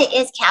some of it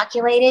is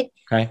calculated.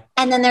 Okay.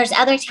 And then there's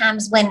other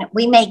times when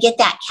we may get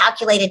that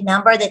calculated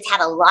number that's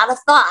had a lot of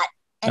thought.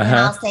 And then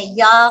I'll say,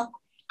 y'all,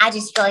 I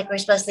just feel like we're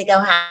supposed to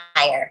go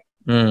higher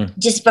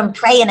just from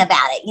praying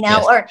about it, you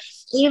know, or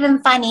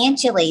even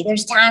financially.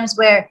 There's times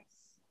where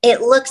it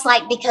looks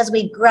like because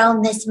we've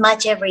grown this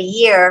much every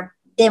year,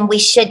 then we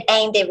should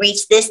aim to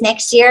reach this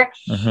next year.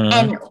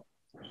 And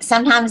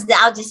sometimes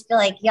I'll just feel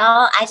like,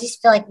 y'all, I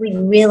just feel like we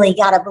really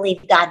got to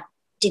believe God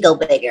to go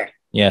bigger.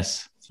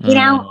 Yes. You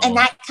know, and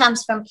that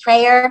comes from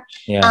prayer.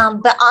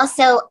 But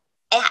also,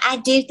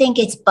 I do think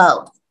it's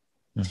both.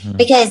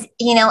 Because,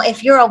 you know,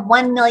 if you're a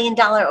 $1 million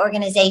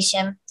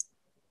organization,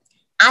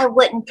 I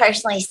wouldn't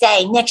personally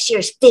say next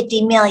year's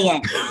 50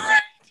 million.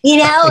 You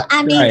know,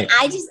 I mean,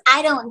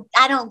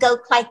 I don't go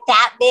quite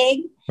that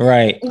big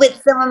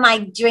with some of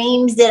my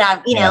dreams that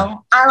I'm, you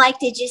know, I like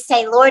to just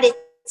say, Lord,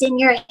 it's in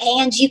your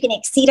hands. You can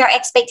exceed our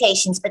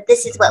expectations, but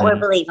this is what we're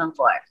believing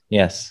for.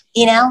 Yes.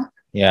 You know?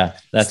 Yeah,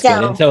 that's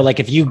good. And so like,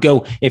 if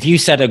you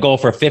set a goal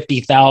for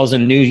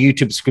 50,000 new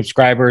YouTube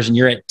subscribers and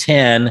you're at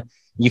 10,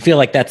 you feel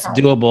like that's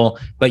doable,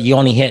 but you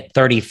only hit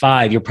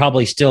 35, you're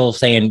probably still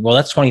saying, well,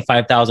 that's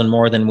 25,000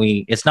 more than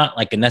it's not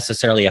like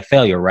necessarily a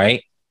failure,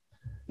 right?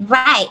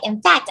 Right.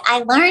 In fact,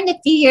 I learned a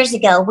few years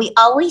ago, we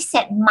always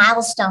set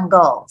milestone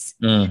goals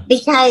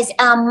because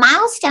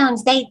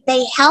milestones,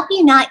 they help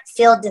you not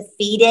feel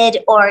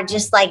defeated or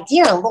just like,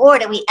 dear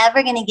Lord, are we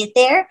ever going to get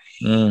there?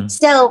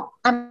 So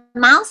a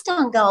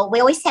milestone goal, we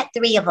always set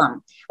 3 of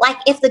them. Like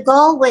if the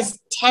goal was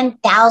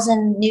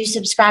 10,000 new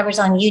subscribers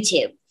on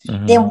YouTube,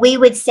 then we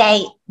would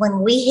say, when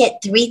we hit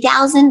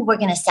 3,000, we're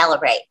going to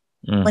celebrate.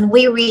 When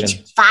we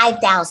reach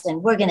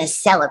 5,000, we're going to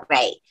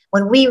celebrate.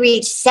 When we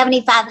reach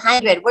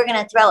 7,500, we're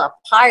going to throw a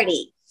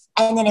party.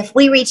 And then if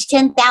we reach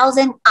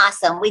 10,000,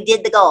 awesome, we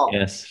did the goal.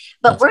 Yes.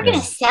 But we're going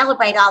to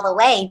celebrate all the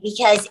way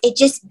because it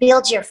just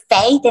builds your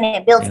faith and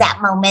it builds that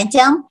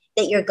momentum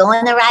that you're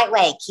going the right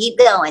way. Keep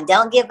going.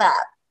 Don't give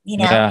up. You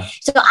know?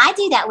 So I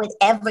do that with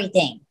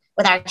everything,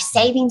 with our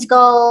savings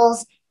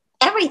goals,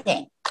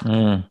 everything.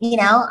 You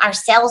know, our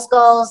sales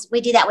goals,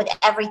 we do that with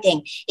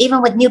everything.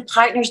 Even with new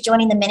partners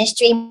joining the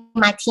ministry,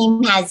 my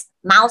team has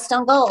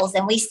milestone goals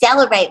and we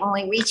celebrate when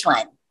we reach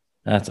one.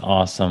 That's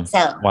awesome.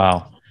 So,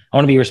 wow. I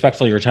want to be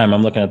respectful of your time.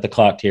 I'm looking at the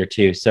clock here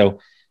too. So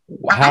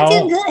I'm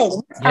doing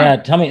good. Yeah.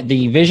 Tell me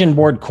the vision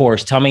board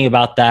course. Tell me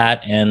about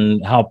that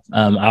and how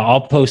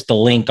I'll post the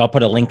link. I'll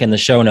put a link in the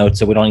show notes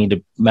so we don't need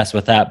to mess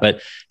with that,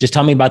 but just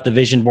tell me about the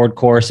vision board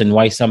course and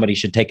why somebody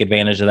should take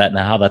advantage of that and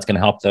how that's going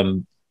to help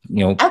them,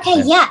 you know,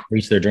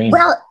 reach their dream.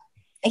 Well,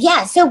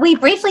 yeah. So we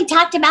briefly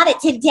talked about it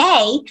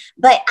today,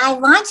 but I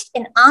launched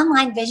an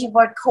online vision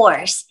board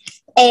course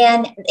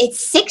and it's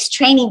 6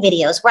 training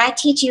videos where I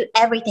teach you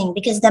everything,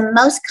 because the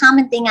most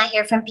common thing I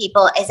hear from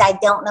people is I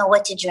don't know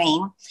what to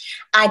dream.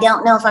 I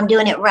don't know if I'm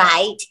doing it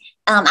right.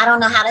 I don't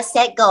know how to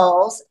set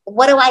goals.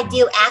 What do I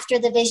do after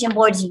the vision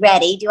board's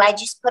ready? Do I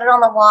just put it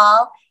on the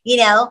wall? You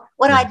know,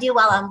 what do I do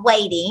while I'm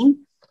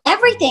waiting?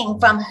 everything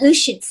from who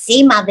should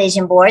see my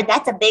vision board.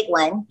 That's a big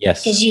one.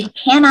 Yes. Because you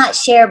cannot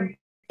share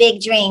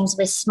big dreams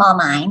with small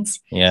minds.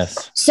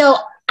 Yes. So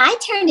I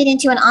turned it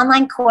into an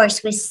online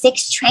course with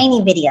 6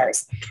 training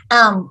videos.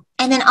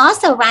 And then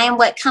also, Ryan,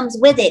 what comes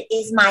with it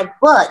is my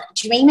book,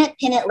 Dream It,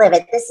 Pin It, Live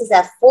It. This is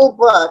a full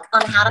book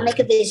on how to make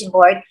a vision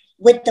board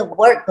with the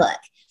workbook.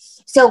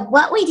 So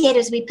what we did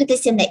is we put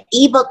this in the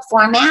ebook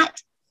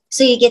format.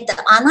 So you get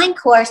the online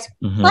course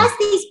plus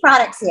these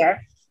products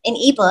here in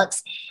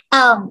ebooks.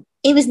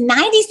 It was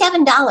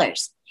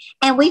 $97.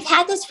 And we've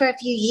had this for a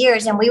few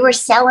years, and we were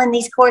selling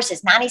these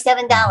courses,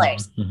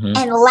 $97.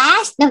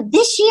 And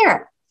this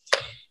year,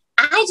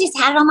 I just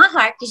had it on my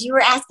heart because you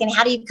were asking,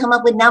 how do you come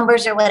up with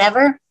numbers or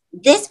whatever?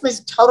 This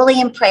was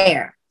totally in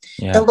prayer.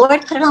 Yeah. The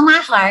Lord put it on my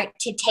heart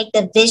to take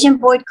the vision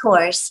board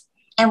course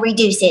and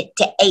reduce it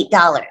to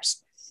 $8.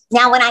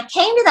 Now, when I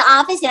came to the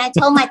office and I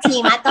told my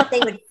team, I thought they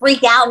would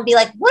freak out and be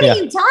like, what are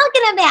you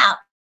talking about?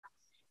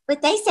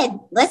 But they said,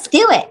 let's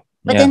do it.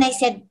 But then they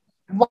said,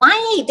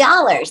 why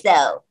 $8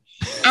 though?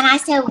 And I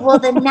said, well,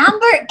 the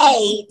number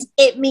 8,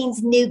 it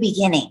means new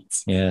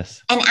beginnings.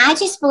 Yes. And I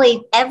just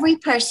believe every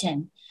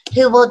person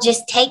who will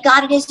just take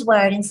God at his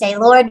word and say,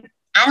 Lord,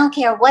 I don't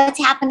care what's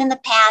happened in the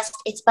past.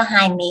 It's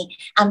behind me.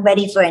 I'm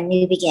ready for a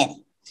new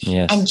beginning.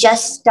 Yes. And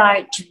just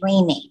start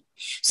dreaming.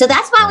 So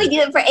that's why we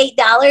do it for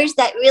 $8.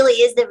 That really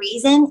is the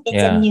reason.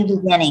 It's a new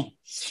beginning.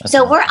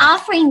 So we're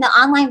offering the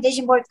online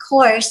vision board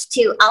course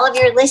to all of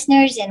your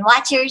listeners and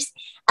watchers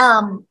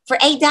for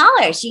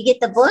 $8. You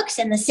get the books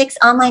and the 6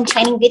 online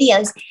training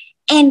videos.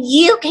 And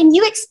can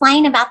you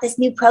explain about this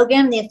new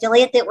program, the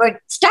affiliate that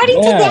we're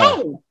starting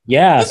today?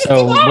 Yeah.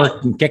 So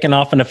we're kicking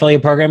off an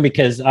affiliate program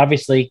because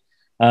obviously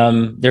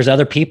there's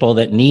other people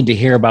that need to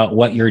hear about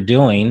what you're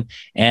doing.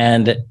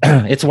 And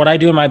it's what I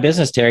do in my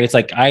business, Terry. It's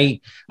like I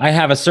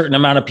have a certain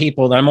amount of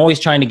people that I'm always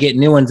trying to get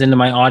new ones into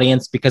my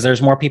audience because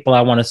there's more people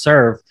I want to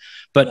serve.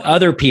 But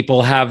other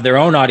people have their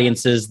own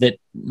audiences that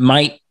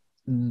might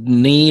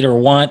need or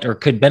want or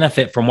could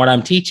benefit from what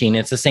I'm teaching.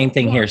 It's the same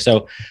thing here.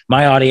 So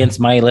my audience,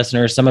 my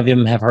listeners, some of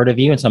them have heard of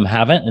you and some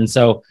haven't. And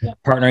so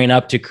partnering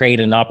up to create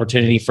an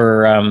opportunity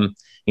for,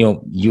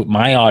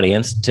 my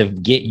audience to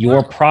get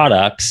your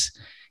products.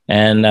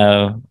 And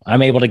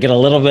I'm able to get a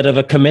little bit of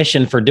a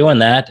commission for doing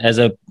that as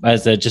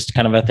a just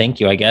kind of a thank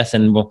you, I guess.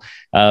 And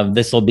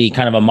this will be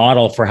kind of a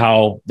model for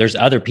how there's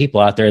other people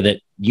out there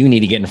that you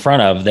need to get in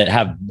front of that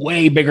have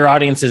way bigger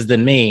audiences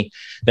than me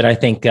that I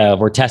think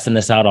we're testing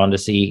this out on to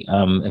see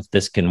if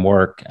this can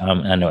work.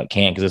 I know it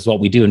can because it's what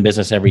we do in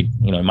business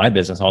in my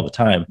business all the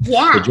time.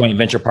 Yeah. The joint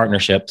venture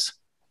partnerships.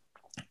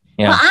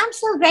 Yeah. Well, I'm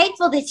so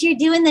grateful that you're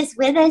doing this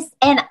with us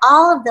and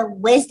all of the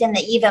wisdom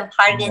that you've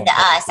imparted into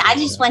us. I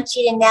just want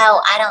you to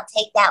know I don't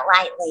take that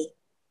lightly.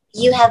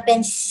 You have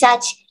been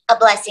such a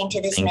blessing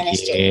to this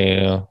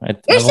ministry.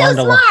 You're so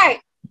smart.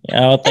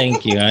 Oh,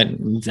 thank you.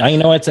 I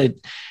know it's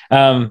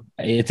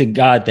a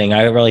God thing.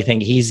 I really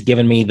think he's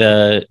given me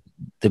the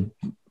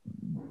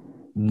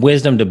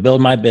wisdom to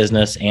build my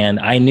business. And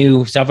I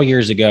knew several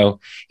years ago,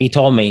 he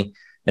told me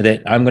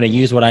that I'm going to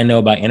use what I know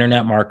about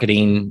internet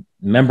marketing,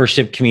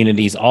 membership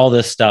communities, all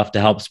this stuff to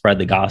help spread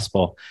the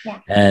gospel.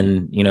 Yeah.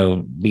 And,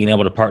 being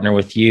able to partner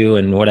with you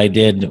and what I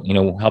did,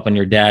 helping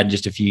your dad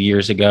just a few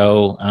years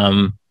ago,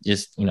 I'm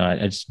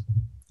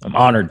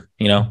honored,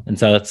 and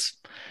so it's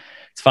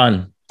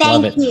fun.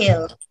 Thank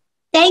you.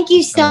 Thank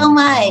you so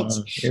much.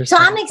 So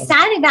I'm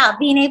excited about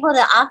being able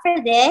to offer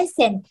this,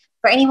 and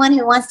for anyone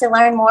who wants to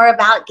learn more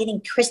about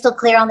getting crystal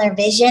clear on their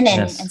vision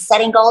and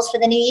setting goals for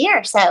the new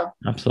year. So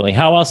absolutely.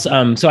 How else?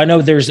 So I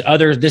know there's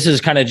this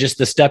is kind of just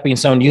the stepping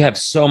stone. You have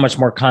so much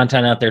more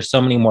content out there,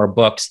 so many more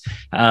books.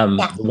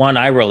 One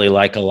I really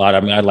like a lot.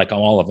 I mean, I like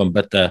all of them,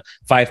 but the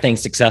 5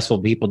 things successful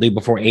people do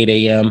before 8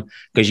 a.m.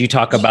 because you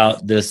talk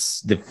about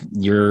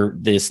your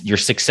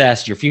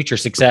success, your future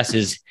success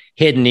is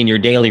hidden in your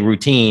daily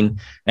routine.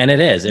 And it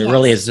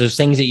really is. There's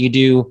things that you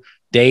do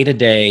day to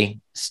day,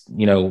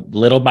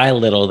 little by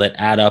little that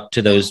add up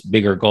to those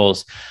bigger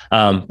goals.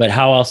 But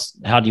how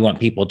do you want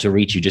people to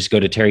reach you? Just go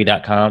to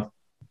Terri.com.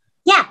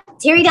 Yeah.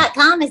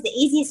 Terri.com is the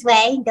easiest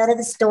way. Go to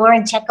the store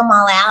and check them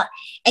all out.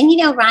 And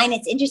Ryan,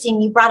 it's interesting.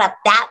 You brought up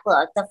that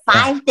book, the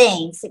 5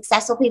 things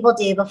successful people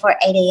do before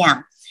 8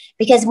 a.m.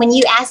 Because when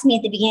you asked me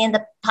at the beginning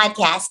of the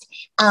podcast,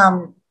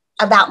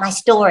 about my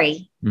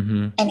story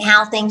and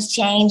how things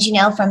change,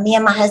 from me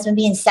and my husband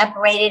being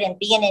separated and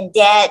being in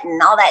debt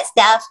and all that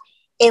stuff.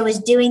 It was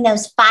doing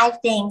those 5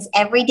 things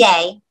every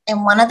day.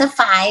 And one of the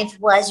 5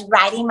 was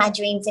writing my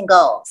dreams and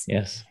goals.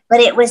 Yes.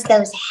 But it was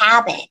those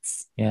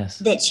habits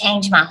that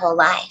changed my whole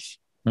life.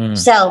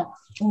 So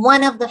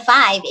one of the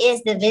 5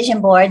 is the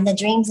vision board and the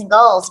dreams and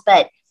goals.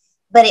 But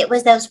it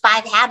was those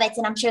 5 habits.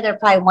 And I'm sure they're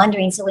probably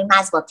wondering, so we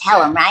might as well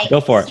tell them, right?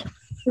 Go for it.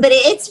 But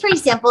it's pretty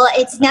simple.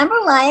 It's number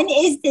 1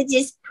 is to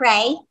just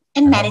pray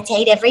and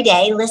meditate every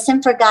day,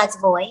 listen for God's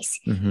voice.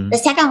 The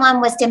second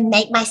one was to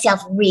make myself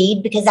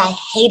read because I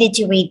hated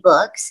to read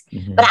books,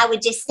 but I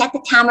would just set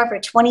the timer for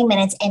 20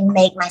 minutes and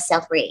make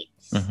myself read.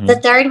 The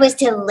third was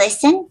to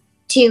listen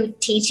to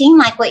teaching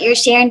like what you're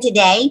sharing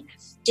today.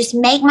 just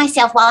make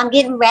myself, while I'm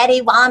getting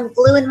ready, while I'm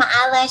gluing my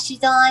eyelashes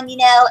on,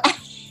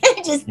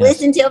 just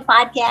listen to a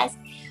podcast.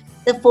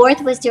 The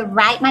fourth was to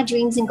write my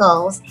dreams and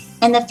goals.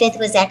 And the fifth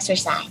was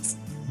exercise.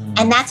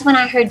 And that's when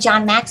I heard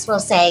John Maxwell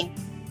say,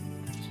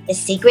 the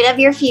secret of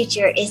your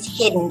future is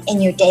hidden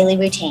in your daily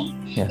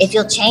routine. Yes. If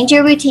you'll change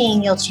your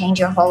routine, you'll change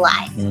your whole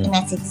life. And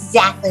that's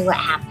exactly what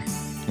happened.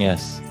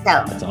 Yes. So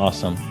that's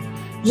awesome.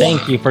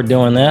 Thank you for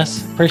doing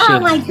this. Appreciate it. Oh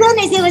my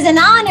goodness, it was an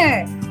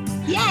honor.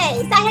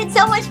 Yes, I had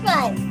so much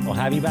fun. We'll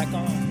have you back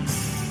on.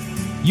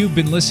 You've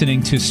been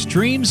listening to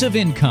Streams of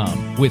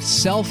Income with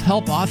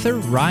self-help author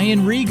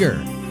Ryan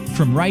Rieger.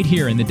 From right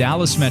here in the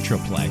Dallas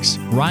Metroplex,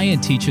 Ryan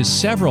teaches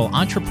several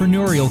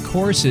entrepreneurial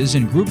courses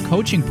and group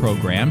coaching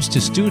programs to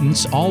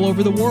students all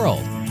over the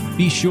world.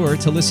 Be sure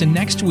to listen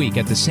next week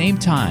at the same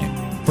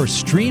time for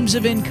Streams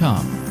of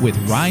Income with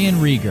Ryan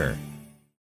Rieger.